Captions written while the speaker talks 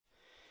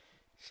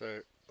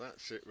So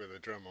that's it with a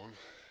drum on.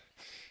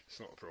 It's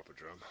not a proper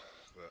drum,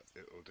 but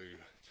it'll do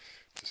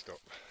to stop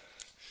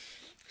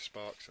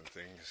sparks and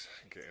things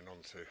getting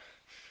onto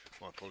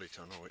my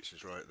polytunnel, which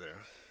is right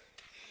there.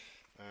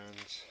 And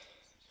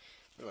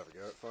we'll have a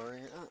go at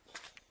firing it up.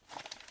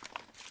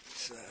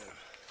 So,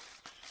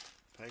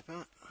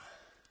 paper.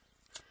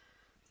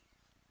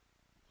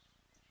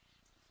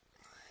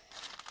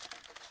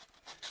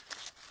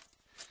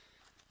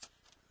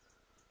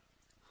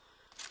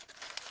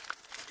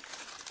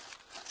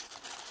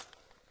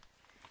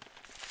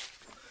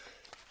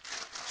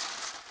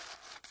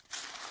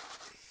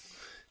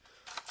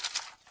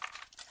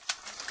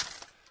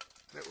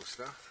 Little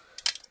stuff.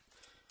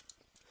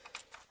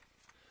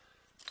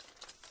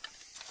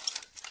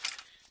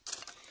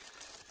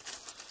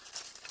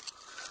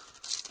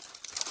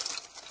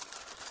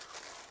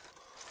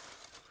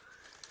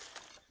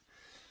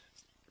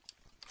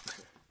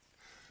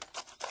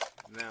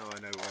 Now I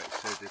know why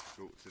it's so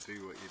difficult to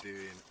do what you're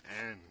doing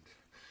and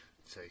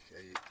take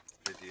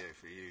a video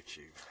for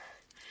YouTube.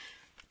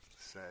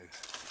 So,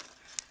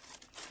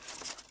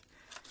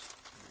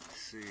 let's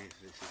see if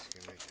this is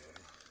going to go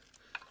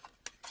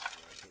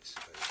like it's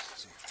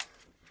supposed to.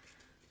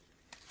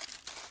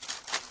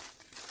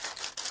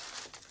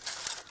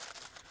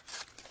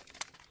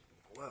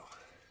 Well,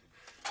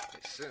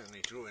 it's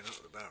certainly drawing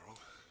up the barrel.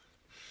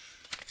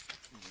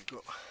 We've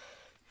got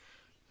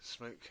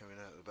smoke coming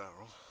out of the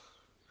barrel.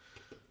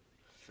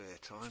 Fair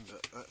time,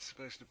 but that's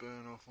supposed to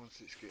burn off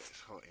once it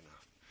gets hot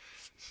enough.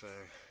 So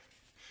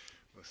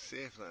we'll see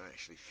if that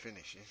actually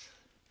finishes.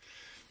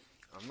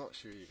 I'm not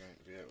sure you're going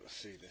to be able to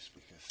see this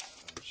because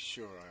I'm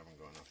sure I haven't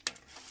got enough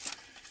battery.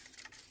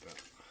 But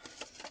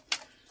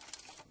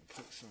I'll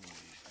put some of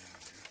these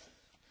down here.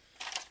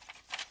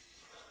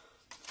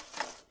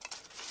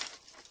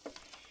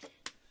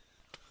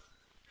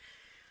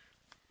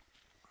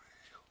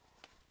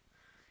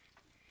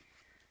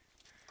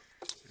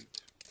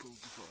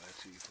 Pulled the fire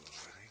too far, I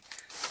think.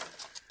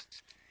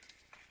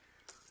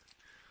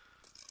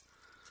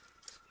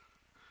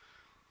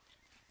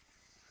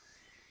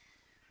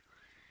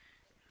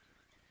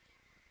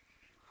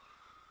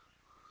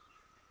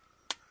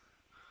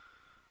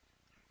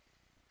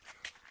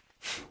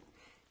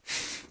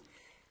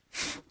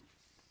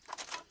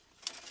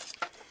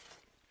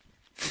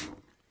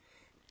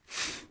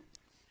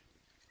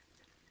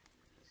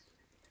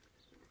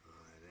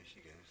 There she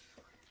goes.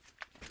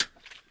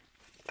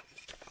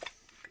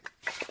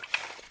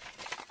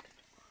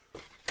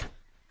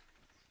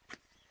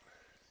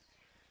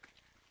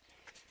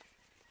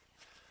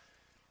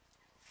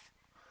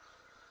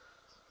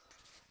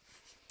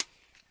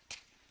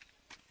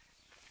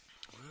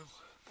 Well,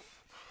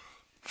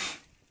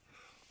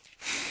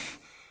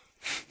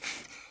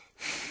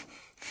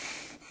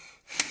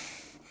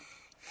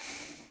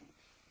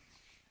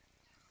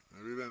 I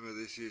remember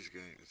this is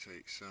going to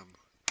take some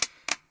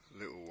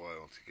little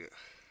while to get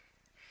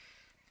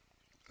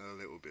a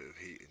little bit of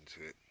heat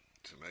into it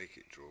to make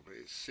it draw, but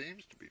it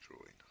seems to be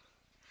drawing.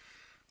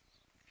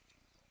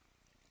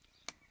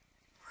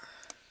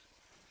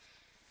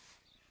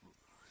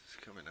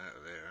 It's coming out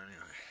of there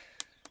anyway.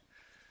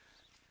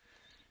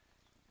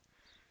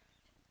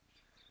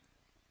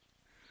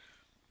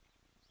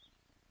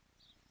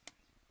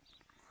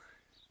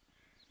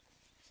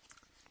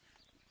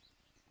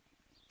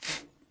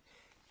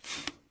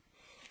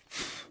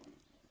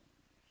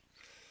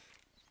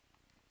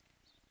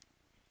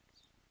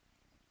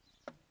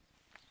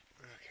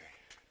 Okay,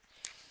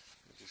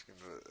 I'm just going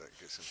to let that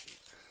get some heat,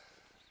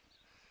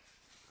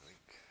 I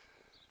think.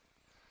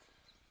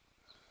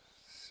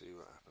 See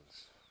what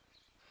happens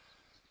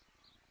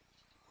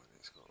when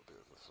it's got a bit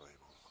of a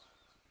flame on.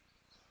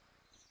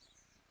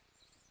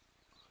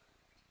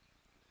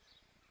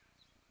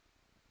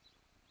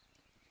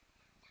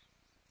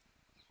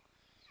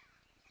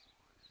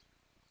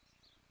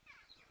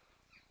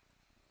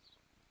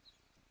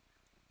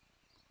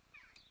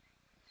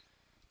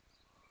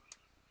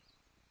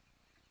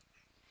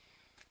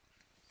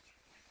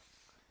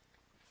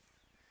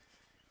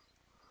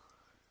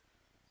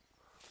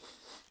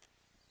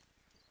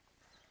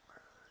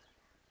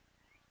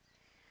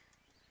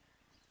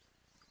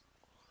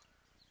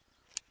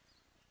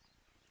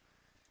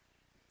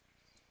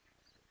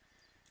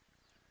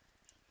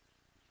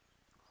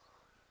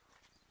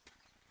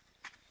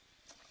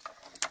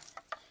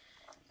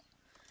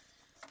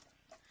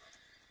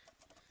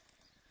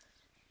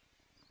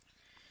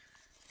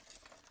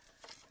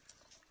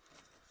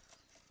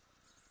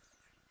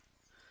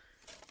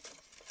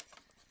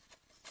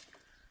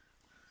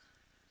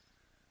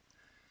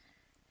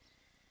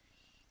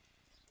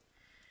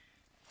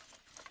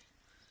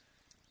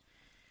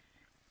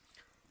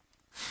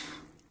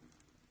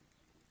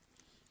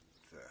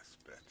 That's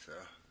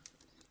better.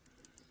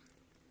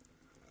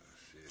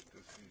 See, it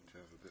does seem to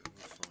have a bit of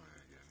a fire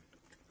again.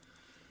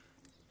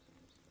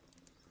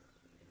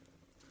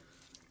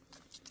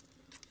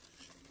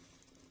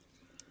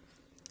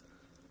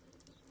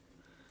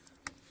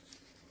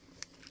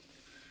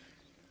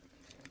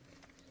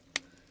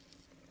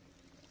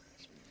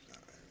 Let's move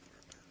that over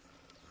a bit.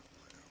 That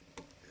might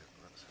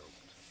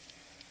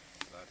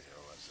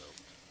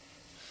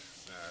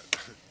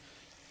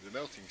the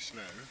melting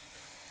snow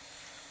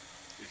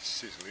is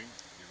sizzling,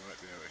 you might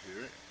be able to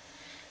hear it,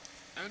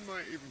 and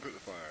might even put the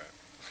fire out.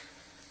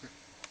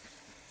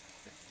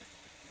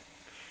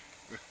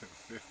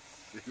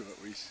 See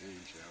what we see,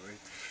 shall we?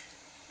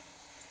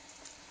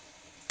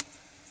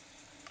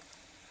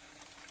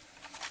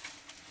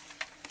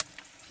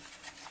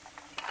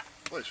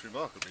 Well, it's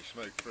remarkably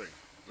smoke free.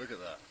 Look at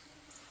that.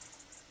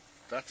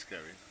 That's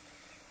going.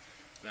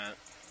 Now,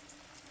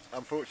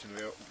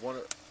 unfortunately, one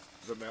of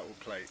the metal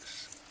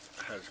plates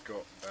has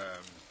got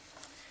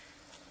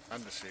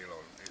underseal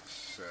on.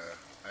 It's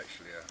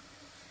actually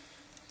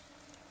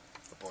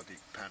a body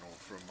panel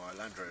from my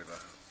Land Rover,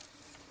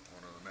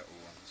 one of the metal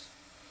ones,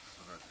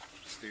 one of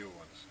the steel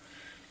ones,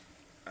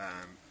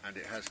 and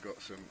it has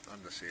got some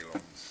underseal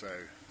on, so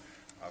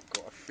I've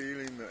got a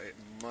feeling that it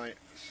might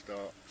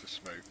start to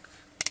smoke,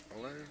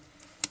 although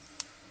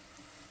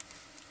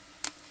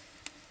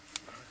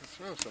I can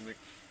smell something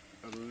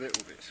a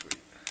little bit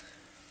sweet,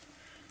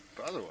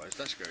 but otherwise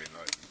that's going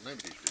like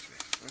nobody's business.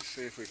 Let's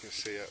see if we can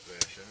see up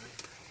there, shall we?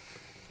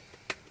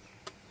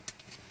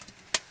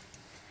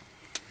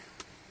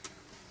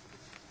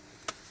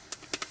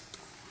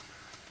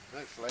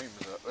 No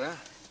flames up there,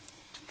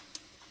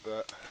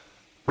 but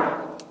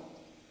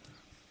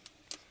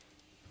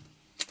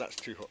that's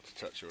too hot to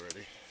touch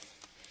already.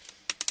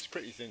 It's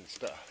pretty thin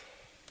stuff,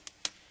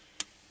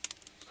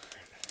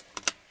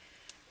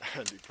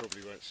 and it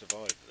probably won't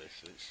survive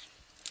this.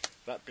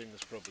 That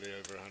bin's probably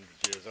over 100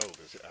 years old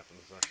as it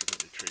happens. I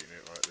shouldn't be treating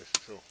it like this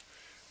at all,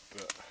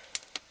 but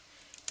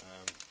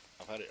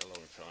I've had it a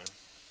long time,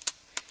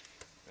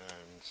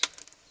 and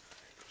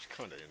it's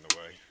kind of in the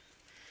way.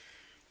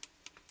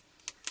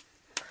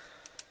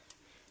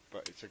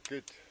 But it's a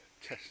good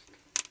test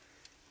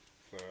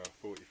for a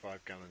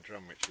 45 gallon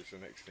drum, which is the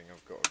next thing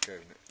I've got to go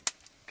and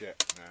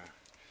get now.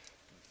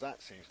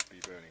 That seems to be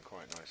burning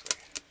quite nicely.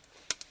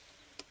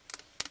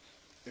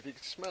 If you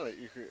could smell it,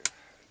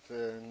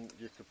 then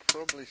you could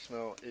probably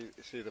smell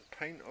it's either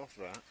paint off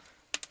that,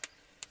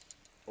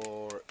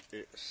 or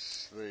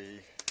it's the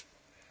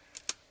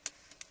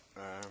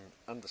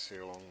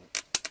underseal on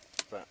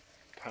that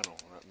panel,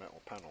 that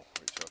metal panel,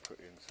 which I put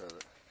in so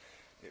that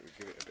it would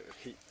give it a bit of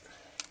heat.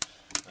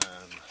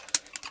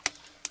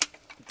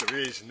 There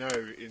is no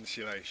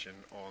insulation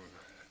on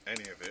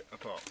any of it,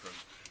 apart from,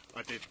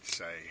 I did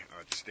say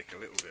I'd stick a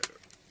little bit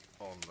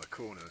on the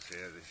corners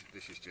here.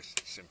 This is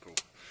just simple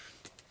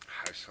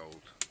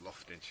household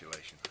loft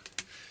insulation.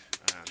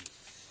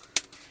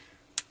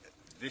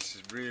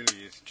 This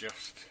really is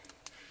just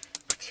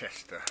a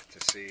tester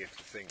to see if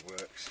the thing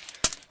works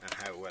and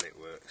how well it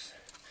works.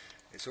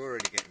 It's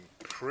already getting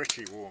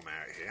pretty warm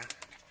out here,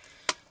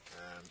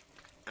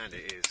 and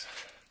it is,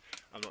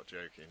 I'm not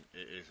joking,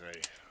 it is a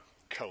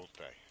cold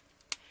day.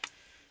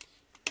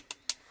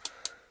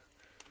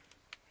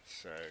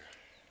 So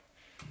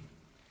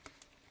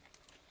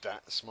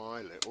that's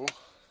my little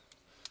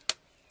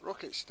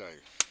rocket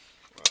stove.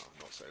 Well,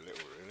 not so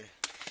little really.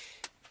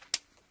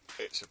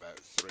 It's about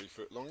 3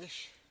 foot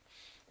longish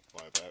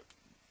by about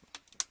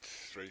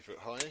 3 foot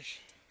highish.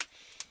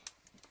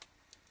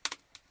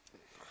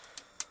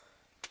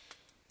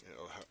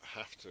 It'll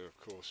have to, of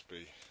course,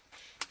 be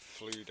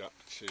flued up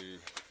to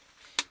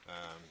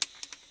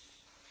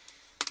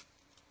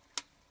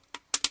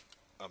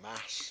a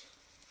mass,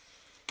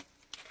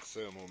 a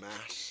thermal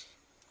mass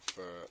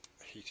for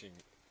heating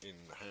in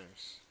the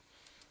house,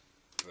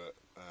 but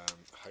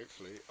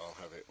hopefully I'll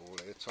have it all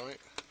airtight,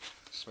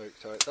 smoke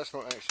tight. That's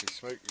not actually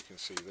smoke you can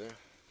see there.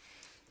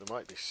 There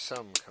might be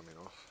some coming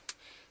off,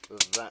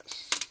 but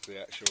that's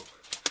the actual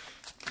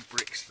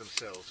bricks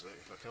themselves.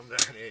 If I come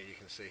down here, you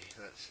can see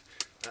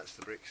that's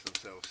the bricks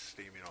themselves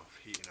steaming off,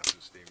 heating up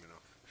and steaming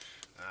off.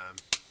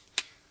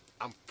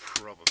 I'm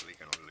probably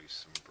going to lose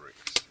some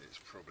bricks. It's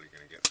probably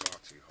going to get far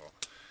too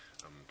hot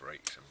and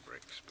break some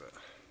bricks, but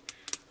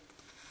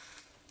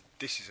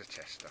this is a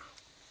tester.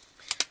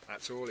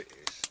 That's all it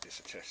is. It's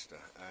a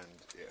tester, and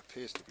it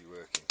appears to be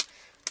working.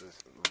 There's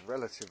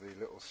relatively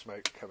little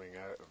smoke coming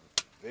out of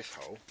this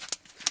hole,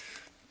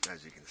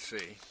 as you can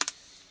see.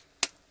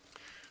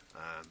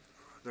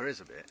 There is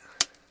a bit,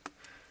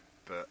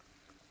 but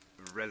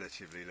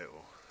relatively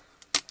little,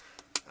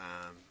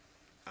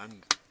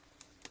 and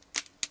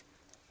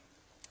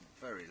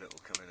very little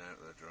coming out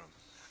of the drum.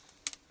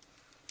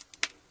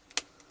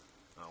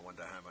 I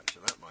wonder how much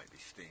of that might be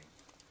steam.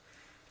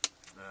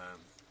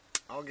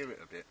 I'll give it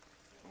a bit.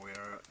 We're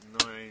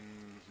at 9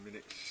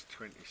 minutes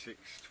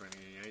 26,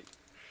 28,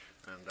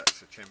 and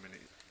that's a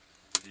 10-minute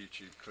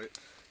YouTube clip.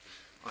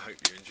 I hope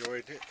you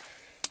enjoyed it.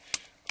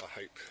 I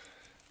hope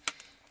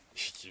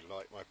you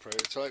like my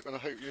prototype, and I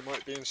hope you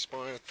might be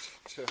inspired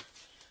to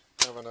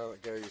have another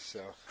go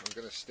yourself. I'm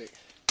going to stick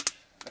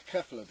a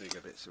couple of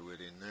bigger bits of wood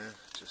in there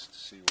just to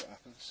see what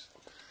happens,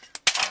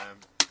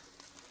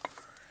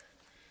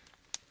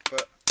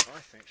 but I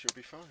think she'll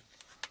be fine.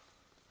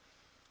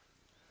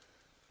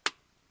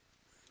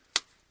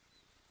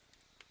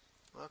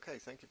 Okay,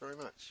 thank you very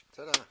much.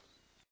 Ta-da!